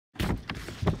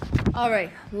All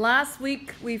right, last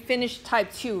week we finished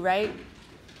type 2, right?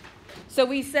 So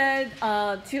we said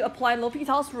to apply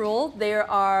L'Hopital's rule, there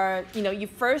are,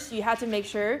 you have to make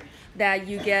sure that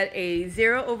you get a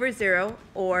 0 over 0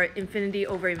 or infinity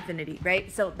over infinity,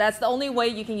 right? So that's the only way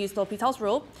you can use L'Hopital's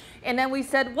rule. And then we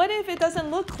said, what if it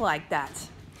doesn't look like that?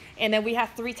 And then we have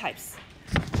 3 types.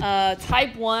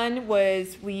 Type 1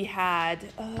 was we had,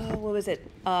 what was it?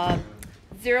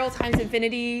 0 times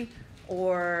infinity,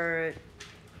 or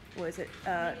what is it?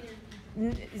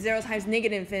 0 times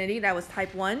negative infinity. That was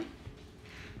type 1.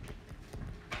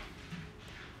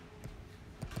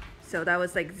 So that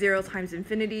was like 0 times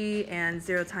infinity and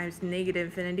 0 times negative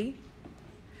infinity.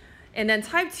 And then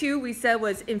type 2 we said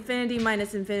was infinity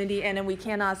minus infinity, and then we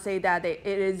cannot say that it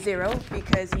is 0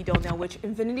 because you don't know which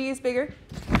infinity is bigger.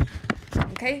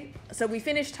 Okay, so we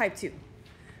finished type 2.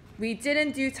 We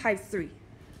didn't do type 3.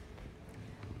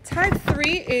 Type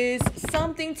 3 is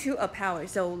something to a power,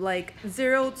 so like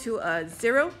 0 to a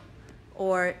 0,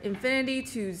 or infinity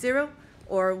to 0,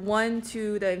 or 1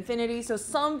 to the infinity, so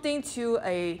something to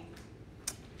a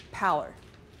power.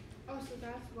 Oh, so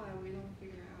that's why we don't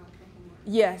figure out the homework.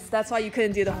 Yes, that's why you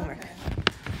couldn't do the homework. Okay.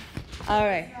 All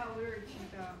right. That's how we were teaching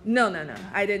about. No,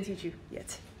 I didn't teach you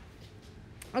yet.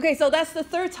 Okay, so that's the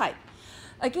third type.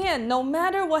 Again, no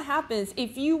matter what happens,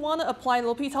 if you want to apply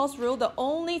L'Hopital's rule, the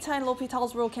only time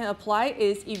L'Hopital's rule can apply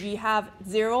is if you have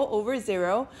 0 over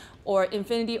 0 or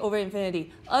infinity over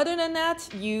infinity. Other than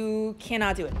that, you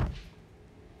cannot do it.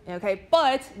 Okay,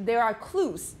 but there are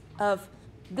clues of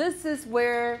this is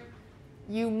where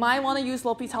you might want to use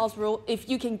L'Hopital's rule if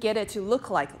you can get it to look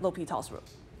like L'Hopital's rule.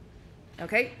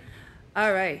 Okay?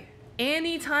 All right.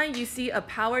 Anytime you see a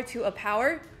power to a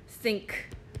power, think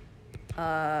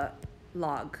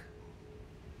log.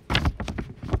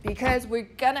 Because we're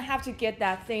going to have to get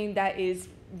that thing that is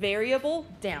variable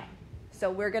down.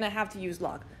 So we're going to have to use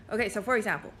log. Okay, so for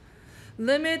example,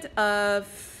 limit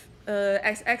of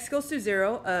x goes to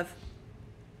 0 of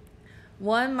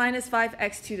 1 minus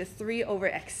 5x to the 3 over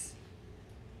x.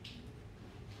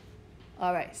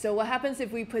 All right, so what happens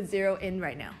if we put 0 in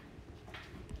right now?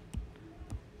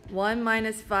 1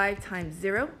 minus 5 times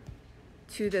 0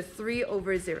 to the 3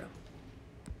 over 0.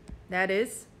 That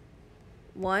is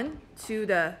 1 to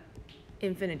the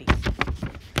infinity.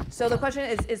 So the question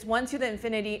is 1 to the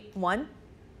infinity 1?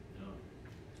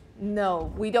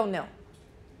 No, we don't know.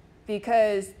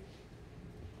 Because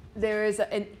there is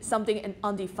something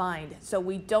undefined. So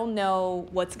we don't know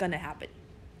what's going to happen.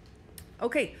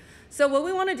 Okay, so what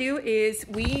we want to do is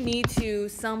we need to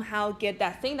somehow get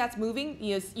that thing that's moving.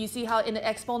 You see how in the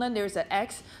exponent there's an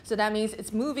x. So that means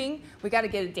it's moving. We got to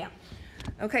get it down.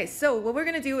 Okay, so what we're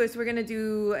going to do is we're going to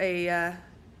do a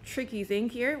tricky thing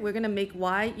here. We're going to make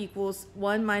y equals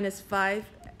 1 minus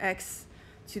 5x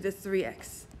to the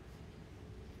 3x.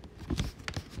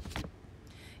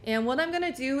 And what I'm going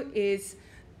to do is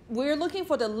we're looking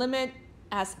for the limit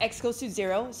as x goes to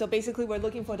 0. So basically, we're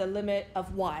looking for the limit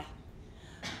of y.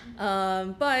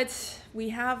 But we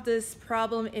have this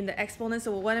problem in the exponent.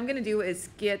 So what I'm going to do is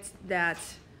get that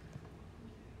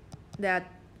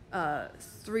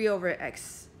 3 over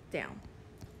x down.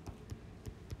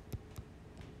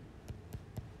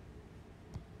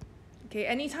 Okay,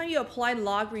 anytime you apply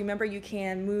log, remember you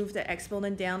can move the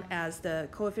exponent down as the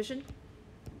coefficient.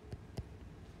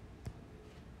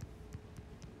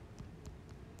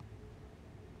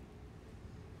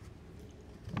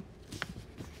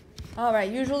 All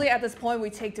right, usually at this point we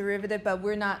take derivative, but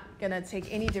we're not going to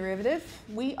take any derivative.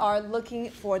 We are looking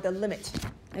for the limit.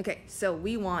 Okay, so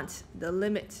we want the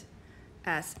limit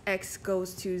as x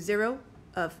goes to 0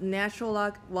 of natural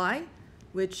log y,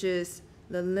 which is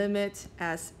the limit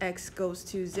as x goes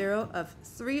to 0 of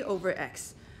 3 over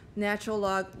x, natural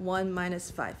log 1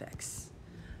 minus 5x.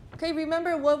 Okay,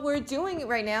 remember what we're doing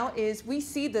right now is we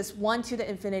see this 1 to the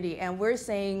infinity, and we're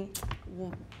saying,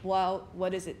 well,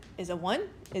 what is it? Is it 1?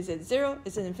 Is it 0?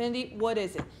 Is it infinity? What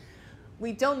is it?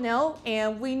 We don't know,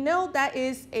 and we know that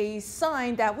is a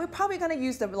sign that we're probably going to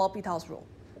use the L'Hopital's rule.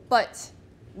 But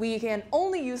we can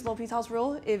only use L'Hopital's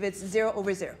rule if it's 0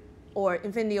 over 0 or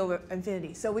infinity over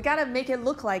infinity. So we got to make it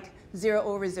look like 0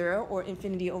 over 0 or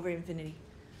infinity over infinity.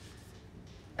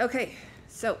 Okay,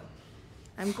 so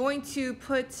I'm going to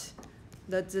put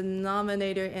the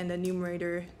denominator and the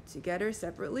numerator together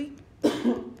separately.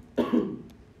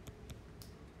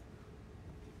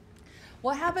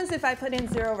 What happens if I put in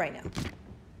 0 right now?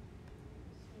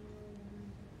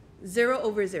 0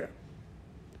 over 0.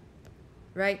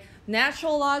 Right?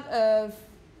 Natural log of,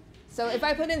 so if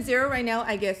I put in 0 right now,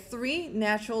 I get 3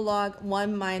 natural log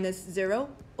 1 minus 0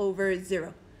 over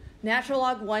 0. Natural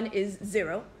log 1 is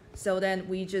 0, so then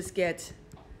we just get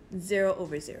 0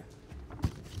 over 0.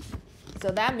 So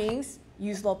that means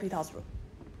use L'Hopital's rule.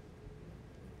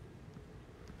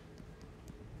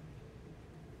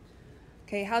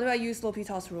 Okay, how do I use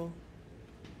L'Hopital's rule?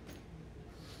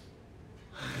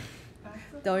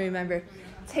 Don't remember.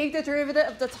 Take the derivative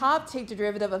of the top, take the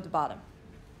derivative of the bottom.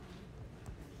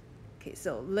 Okay,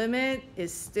 so limit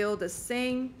is still the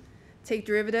same. Take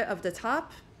derivative of the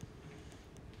top.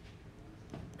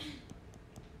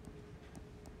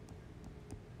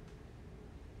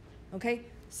 Okay,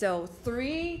 so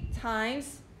 3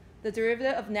 times the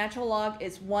derivative of natural log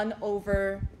is 1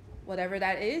 over whatever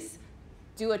that is.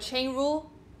 Do a chain rule,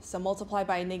 so multiply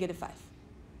by -5.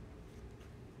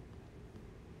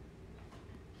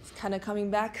 It's kind of coming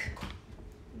back.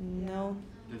 No.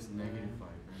 That's -5,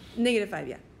 right? -5,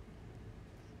 yeah.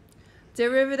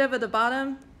 Derivative of the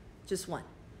bottom, just 1.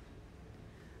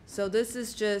 So this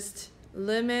is just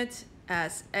limit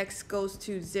as x goes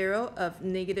to 0 of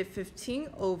 -15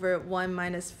 over 1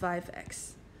 minus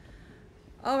 5x.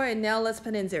 All right, now let's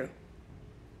put in 0.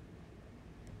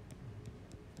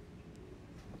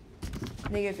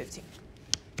 -15.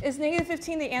 Is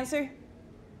 -15 the answer?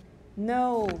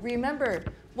 No. Remember,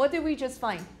 what did we just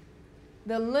find?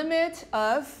 The limit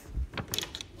of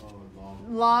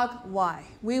log y.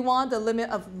 We want the limit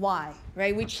of y,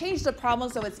 right? We changed the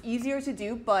problem so it's easier to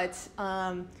do, but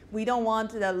we don't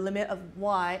want the limit of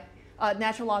y,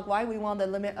 natural log y. We want the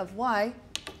limit of y.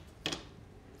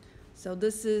 So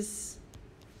this is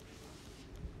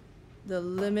the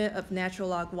limit of natural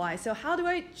log y. So how do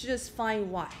I just find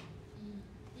y?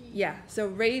 Yeah, so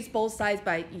raise both sides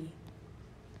by e.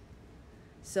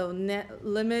 So net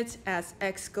limit as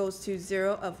x goes to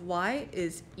 0 of y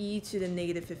is e to the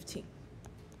 -15.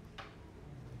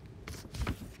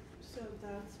 So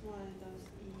that's why those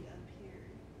E appear.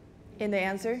 In the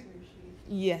answer? sheet.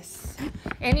 Yes.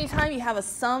 Anytime you have a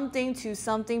something to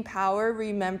something power,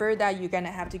 remember that you're going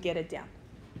to have to get it down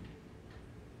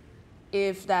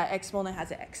if that exponent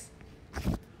has an x.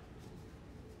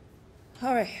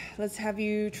 All right, let's have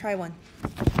you try one.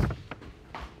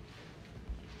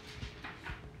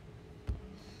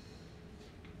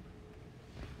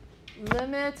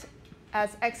 Limit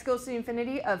as x goes to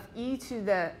infinity of x to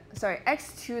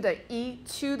the e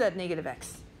to the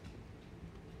 -x.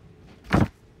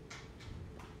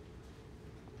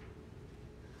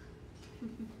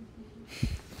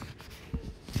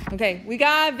 Okay, we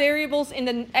got variables in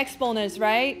the exponents,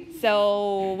 right?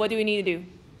 So what do we need to do?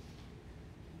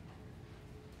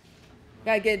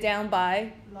 Gotta get it down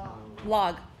by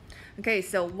log. Okay,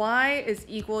 so y is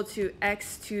equal to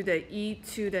x to the e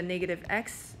to the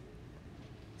 -x.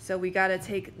 So we gotta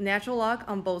take natural log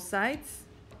on both sides.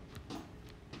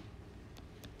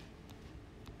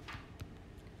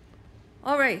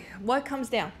 All right, what comes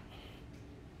down?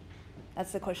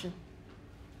 That's the question.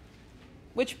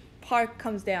 Which part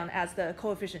comes down as the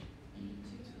coefficient?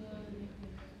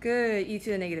 Good, e to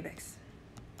the -x.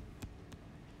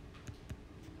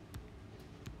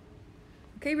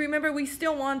 Okay, remember we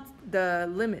still want the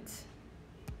limit.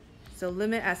 So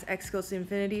limit as x goes to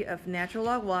infinity of natural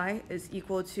log y is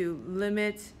equal to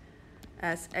limit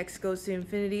as x goes to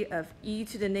infinity of e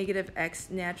to the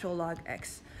 -x natural log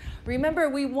x. Remember,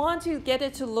 we want to get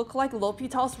it to look like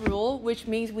L'Hopital's rule, which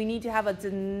means we need to have a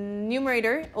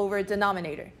numerator over a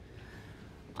denominator.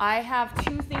 I have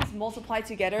 2 things multiplied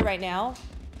together right now,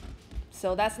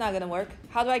 so that's not going to work.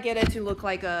 How do I get it to look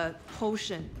like a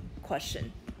quotient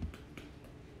question?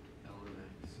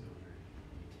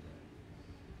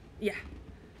 Yeah.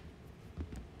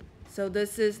 So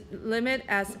this is limit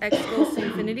as x goes to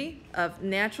infinity of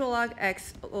natural log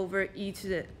x over e to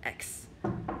the x.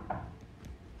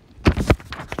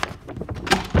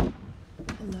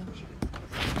 Hello.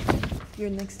 You're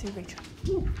next to Rachel.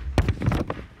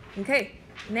 Okay,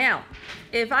 now,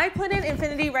 if I put in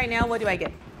infinity right now, what do I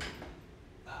get?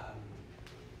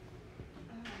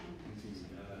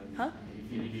 Huh?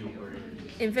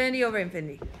 Infinity over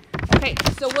infinity. Okay,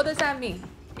 so what does that mean?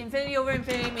 Infinity over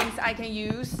infinity means I can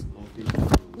use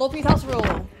L'Hopital's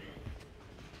rule.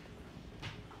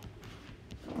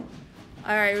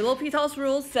 All right, L'Hopital's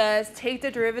rule says take the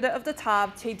derivative of the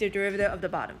top, take the derivative of the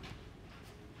bottom.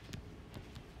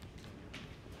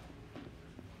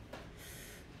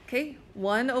 Okay,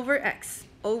 1 over x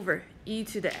over e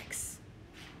to the x.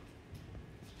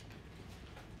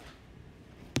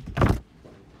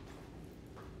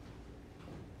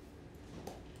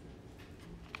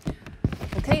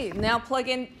 Okay, now plug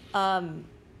in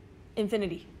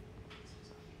infinity.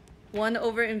 1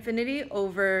 over infinity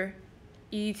over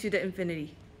e to the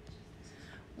infinity.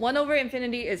 1 over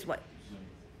infinity is what?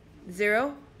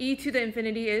 0. E to the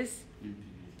infinity is?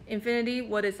 Infinity,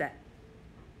 what is that?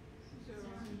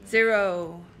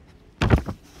 0.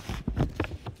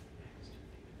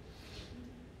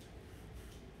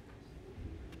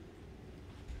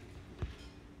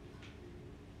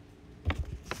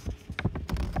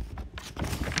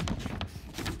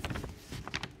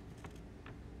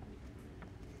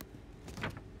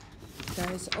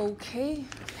 that is okay.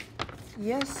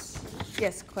 Yes.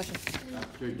 Yes, question.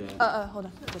 After that. Hold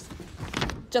on.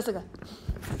 Jessica.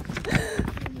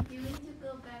 You need to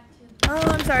go back to.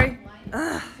 Oh, I'm sorry.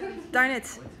 Why? Darn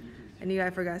it. I knew I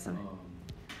forgot something.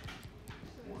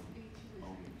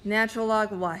 Natural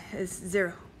log y is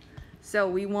 0. So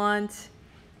we want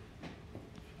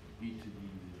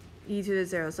e to the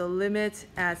 0. So limit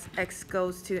as x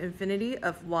goes to infinity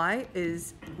of y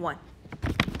is 1. Do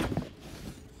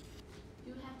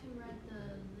you have to write the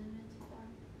limit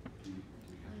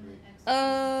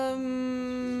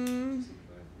form?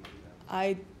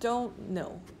 I don't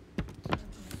know.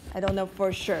 I don't know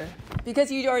for sure.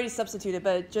 Because you already substituted,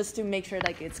 but just to make sure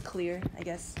like it's clear, I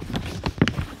guess.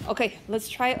 Okay, let's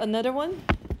try another one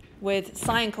with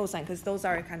sine and cosine, because those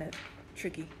are kind of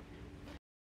tricky.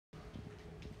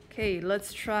 Okay,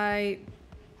 let's try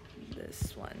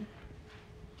this one.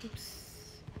 Oops.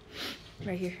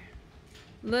 Right here.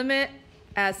 Limit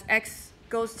as x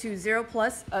goes to 0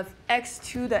 plus of x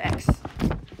to the x.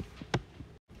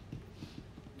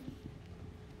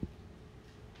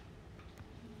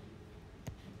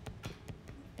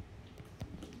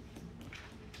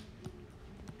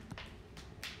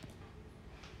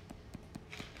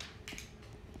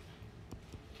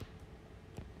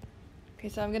 Okay,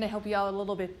 so I'm gonna help you out a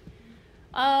little bit.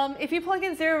 If you plug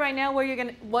in 0 right now,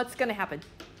 what's gonna happen?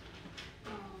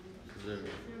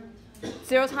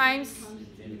 0 times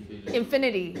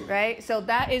infinity, right? So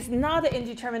that is not the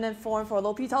indeterminate form for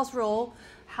L'Hopital's rule.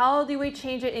 How do we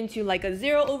change it into like a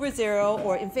 0 over 0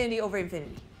 or infinity over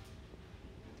infinity?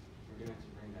 We're gonna have to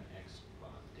bring that x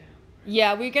down. Right?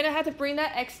 Yeah, we're gonna have to bring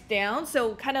that x down.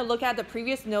 So kind of look at the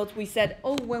previous notes. We said,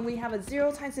 oh, when we have a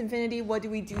 0 times infinity, what do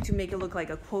we do to make it look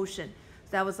like a quotient?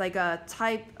 That was like a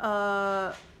type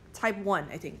 1,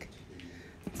 I think.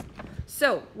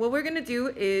 So what we're gonna do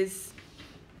is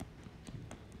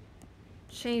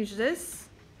change this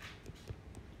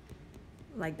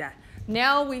like that.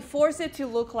 Now we force it to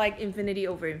look like infinity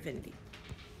over infinity.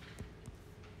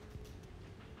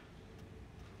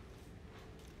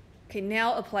 Okay,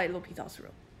 now apply L'Hopital's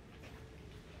rule.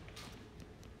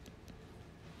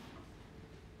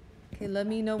 Okay, let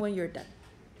me know when you're done.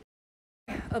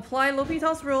 Apply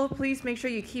L'Hopital's rule. Please make sure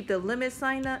you keep the limit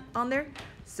sign on there.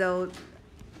 So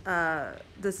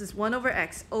this is 1 over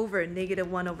x over negative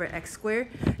 1 over x squared.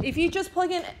 If you just plug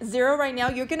in 0 right now,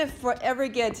 you're gonna forever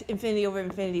get infinity over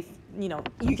infinity. You know,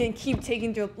 you can keep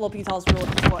taking the L'Hopital's rule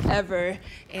forever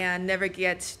and never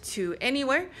get to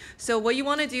anywhere. So what you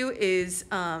want to do is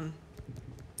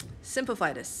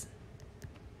simplify this.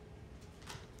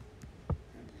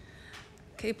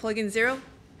 Okay, plug in 0,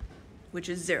 which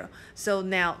is 0. So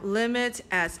now limit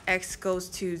as x goes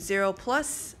to 0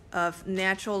 plus of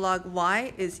natural log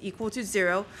y is equal to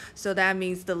 0. So that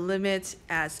means the limit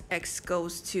as x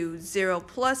goes to 0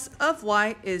 plus of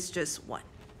y is just 1.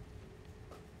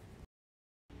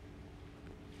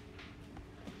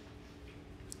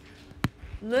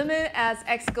 Limit as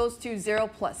x goes to 0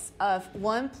 plus of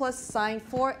 1 plus sine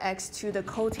 4x to the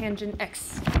cotangent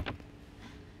x.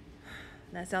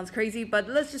 That sounds crazy, but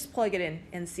let's just plug it in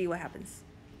and see what happens.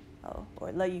 Oh,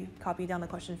 or let you copy down the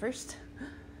question first.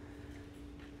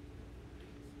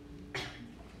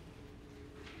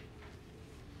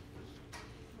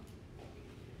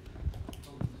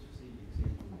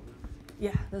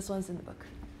 Yeah, this one's in the book.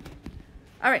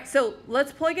 All right, so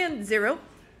let's plug in 0.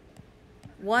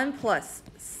 1 plus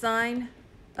sine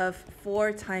of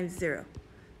 4 times 0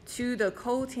 to the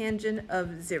cotangent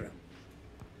of 0.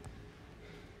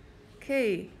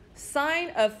 Okay,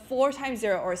 sine of 4 times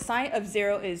 0 or sine of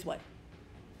 0 is what?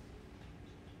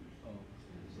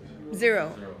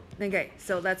 0. Okay,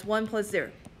 so that's 1 plus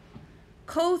 0.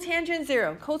 Cotangent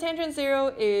 0. Cotangent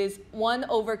 0 is 1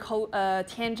 over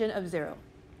tangent of 0.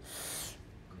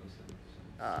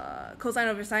 Cosine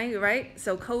over sine, right?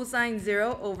 So cosine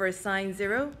 0 over sine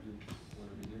 0.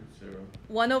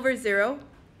 1 over 0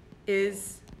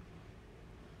 is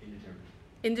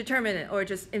indeterminate or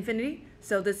just infinity.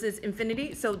 So this is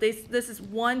infinity. So this is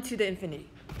 1 to the infinity.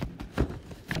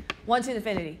 1 to the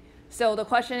infinity. So the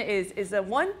question is it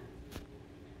 1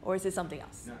 or is it something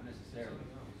else? Not necessarily.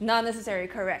 Not necessarily,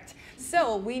 correct.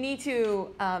 So we need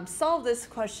to solve this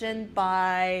question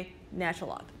by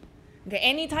natural log. Okay,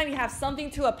 anytime you have something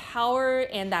to a power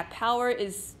and that power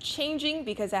is changing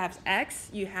because it has x,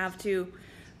 you have to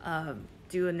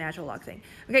do a natural log thing.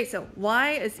 Okay, so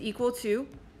y is equal to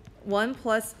 1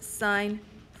 plus sine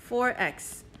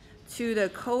 4x to the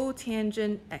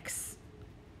cotangent x.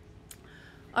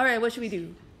 All right, what should we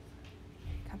do?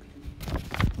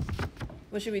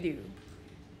 What should we do?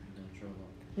 Natural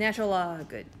log. Natural log,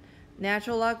 good.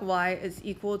 Natural log y is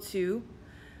equal to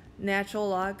natural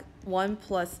log 1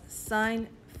 plus sine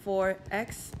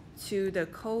 4x to the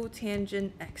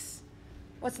cotangent x.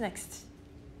 What's next?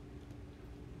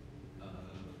 Do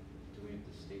we have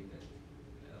to state that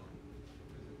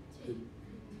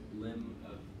lim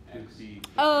of x?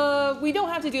 We don't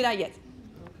have to do that yet.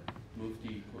 Move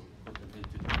the cotangent to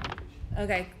the coefficient.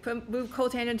 Okay, move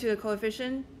cotangent to the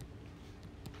coefficient.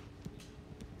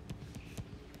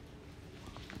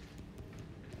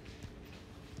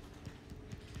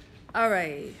 All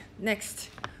right, next,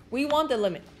 we want the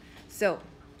limit. So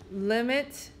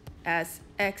limit as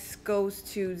x goes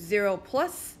to 0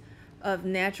 plus of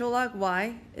natural log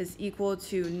y is equal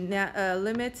to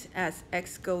limit as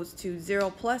x goes to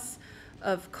 0 plus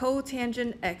of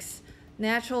cotangent x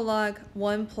natural log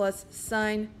 1 plus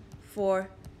sine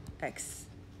 4x.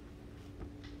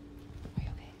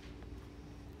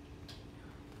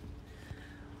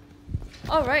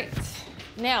 All right,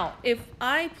 now if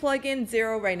I plug in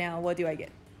 0 right now, what do I get?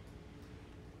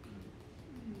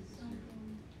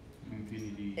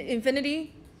 Infinity.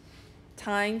 Infinity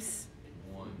times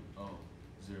 1. Oh,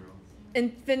 0.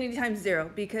 infinity times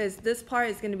 0, because this part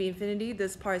is going to be infinity,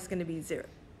 this part is going to be 0.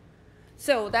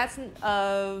 So that's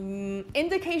an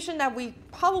indication that we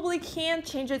probably can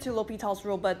change it to L'Hopital's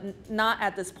rule, but not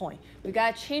at this point. We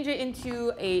got to change it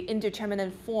into a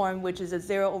indeterminate form, which is a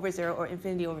 0 over 0 or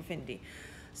infinity over infinity.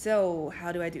 So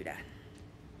how do I do that?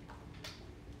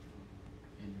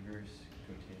 Inverse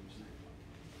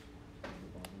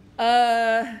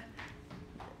cotangent.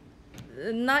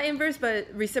 Not inverse, but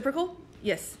reciprocal?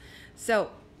 Yes.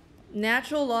 So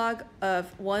natural log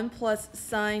of 1 plus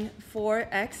sine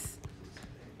 4x.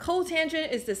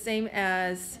 Cotangent is the same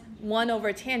as 1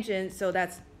 over tangent, so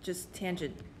that's just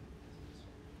tangent.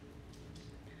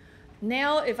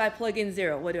 Now if I plug in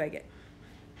 0, what do I get?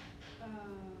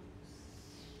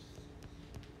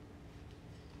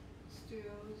 Still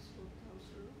L'Hopital's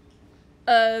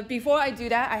rule. Before I do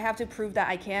that, I have to prove that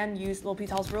I can use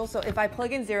L'Hopital's rule. So if I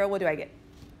plug in 0, what do I get?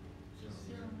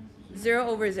 0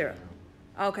 over 0.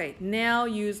 Okay, now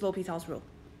use L'Hopital's rule.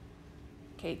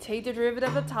 Okay, take the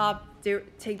derivative of the top,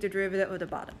 take the derivative of the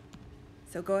bottom.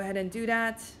 So go ahead and do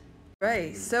that.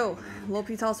 Right, so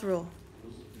L'Hopital's rule.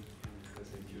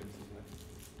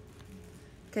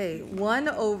 Okay, 1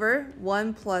 over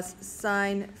 1 plus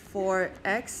sine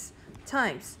 4x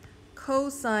times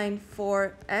cosine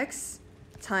 4x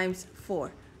times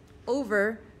 4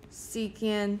 over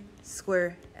secant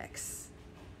square x.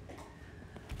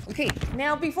 Okay,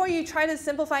 now before you try to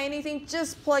simplify anything,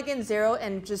 just plug in 0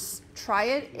 and just try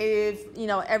it. If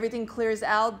everything clears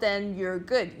out, then you're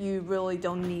good. You really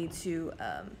don't need to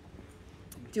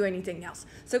do anything else.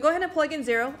 So go ahead and plug in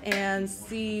 0 and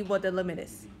see what the limit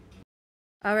is.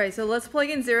 All right, so let's plug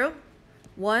in 0.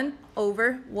 1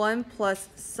 over 1 plus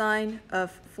sine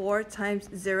of 4 times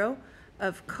 0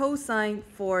 of cosine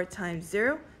 4 times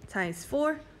 0 times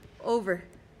 4 over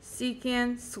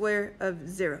secant square of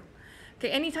 0. Okay,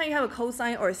 anytime you have a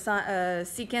cosine or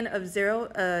secant of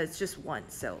 0, it's just 1.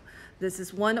 So this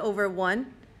is 1 over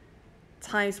 1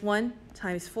 times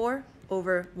 4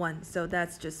 over 1. So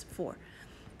that's just 4.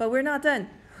 But we're not done.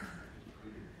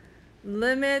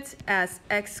 Limit as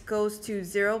x goes to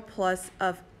 0 plus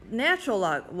of natural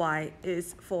log y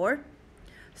is 4.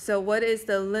 So what is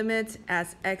the limit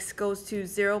as x goes to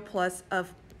 0 plus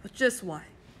of just y?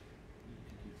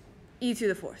 E to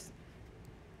the 4th.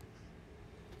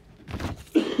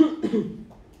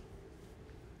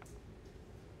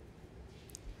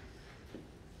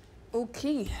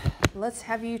 Okay, let's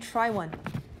have you try one.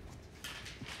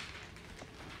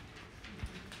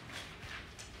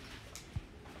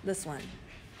 This one.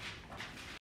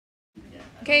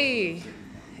 Okay,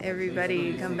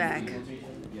 everybody come back.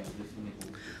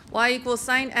 Y equals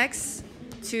sine x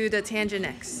to the tangent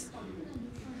x.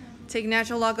 Take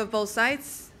natural log of both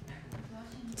sides.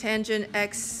 Tangent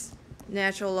x,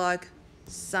 natural log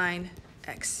sine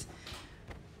x.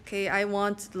 Okay, I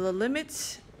want the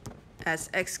limit as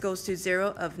x goes to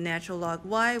 0 of natural log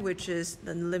y, which is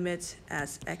the limit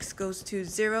as x goes to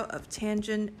 0 of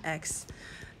tangent x,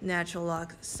 natural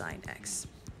log sine x.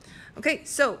 Okay,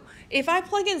 so if I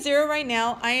plug in 0 right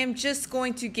now, I am just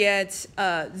going to get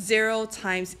 0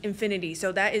 times infinity.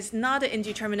 So that is not an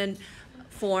indeterminate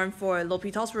form for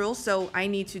L'Hopital's rule, so I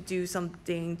need to do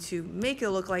something to make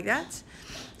it look like that.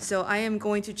 So I am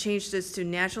going to change this to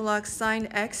natural log sine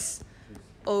x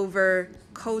over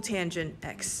cotangent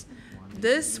x.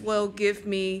 This will give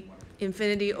me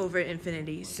infinity over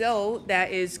infinity. So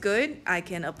that is good. I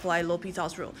can apply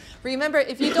L'Hopital's rule. Remember,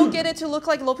 if you don't get it to look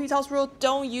like L'Hopital's rule,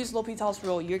 don't use L'Hopital's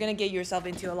rule. You're going to get yourself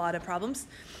into a lot of problems.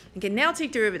 Okay, now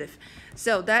take derivative.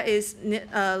 So that is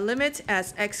limit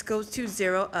as x goes to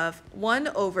 0 of 1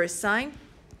 over sine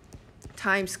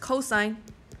times cosine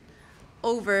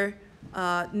over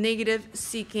negative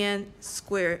secant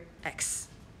square x.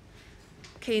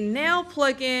 Okay, now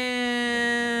plug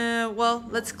in, well,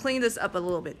 let's clean this up a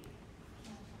little bit.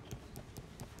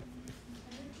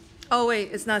 Oh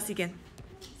wait, it's not secant.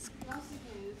 It's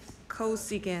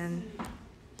cosecant.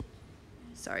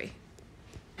 Sorry.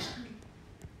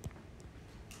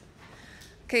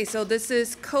 Okay, so this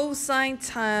is cosine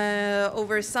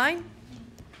over sine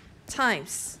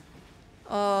times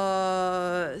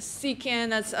secant,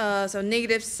 that's so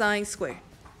negative sine squared.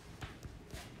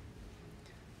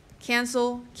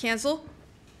 Cancel, cancel.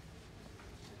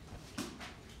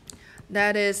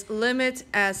 That is limit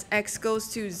as x goes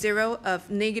to 0 of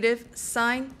negative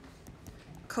sine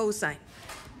cosine.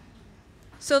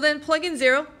 So then plug in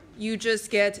 0, you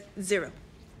just get 0.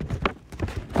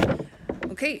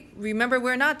 Okay, remember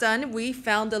we're not done. We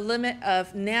found the limit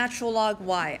of natural log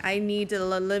y. I need the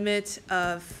limit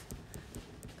of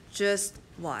just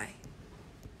y.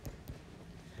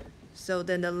 So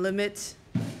then the limit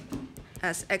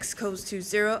as x goes to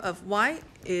 0 of y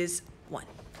is 1.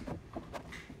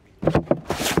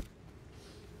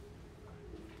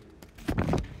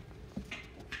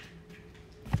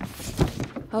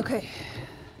 Okay,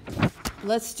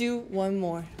 let's do one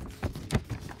more.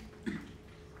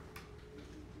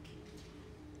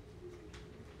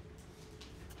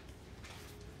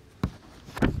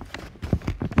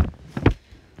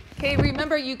 Okay,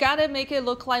 remember you gotta make it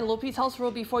look like L'Hopital's rule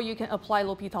before you can apply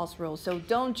L'Hopital's rule. So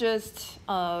don't just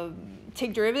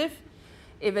take derivative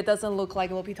if it doesn't look like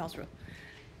L'Hopital's rule.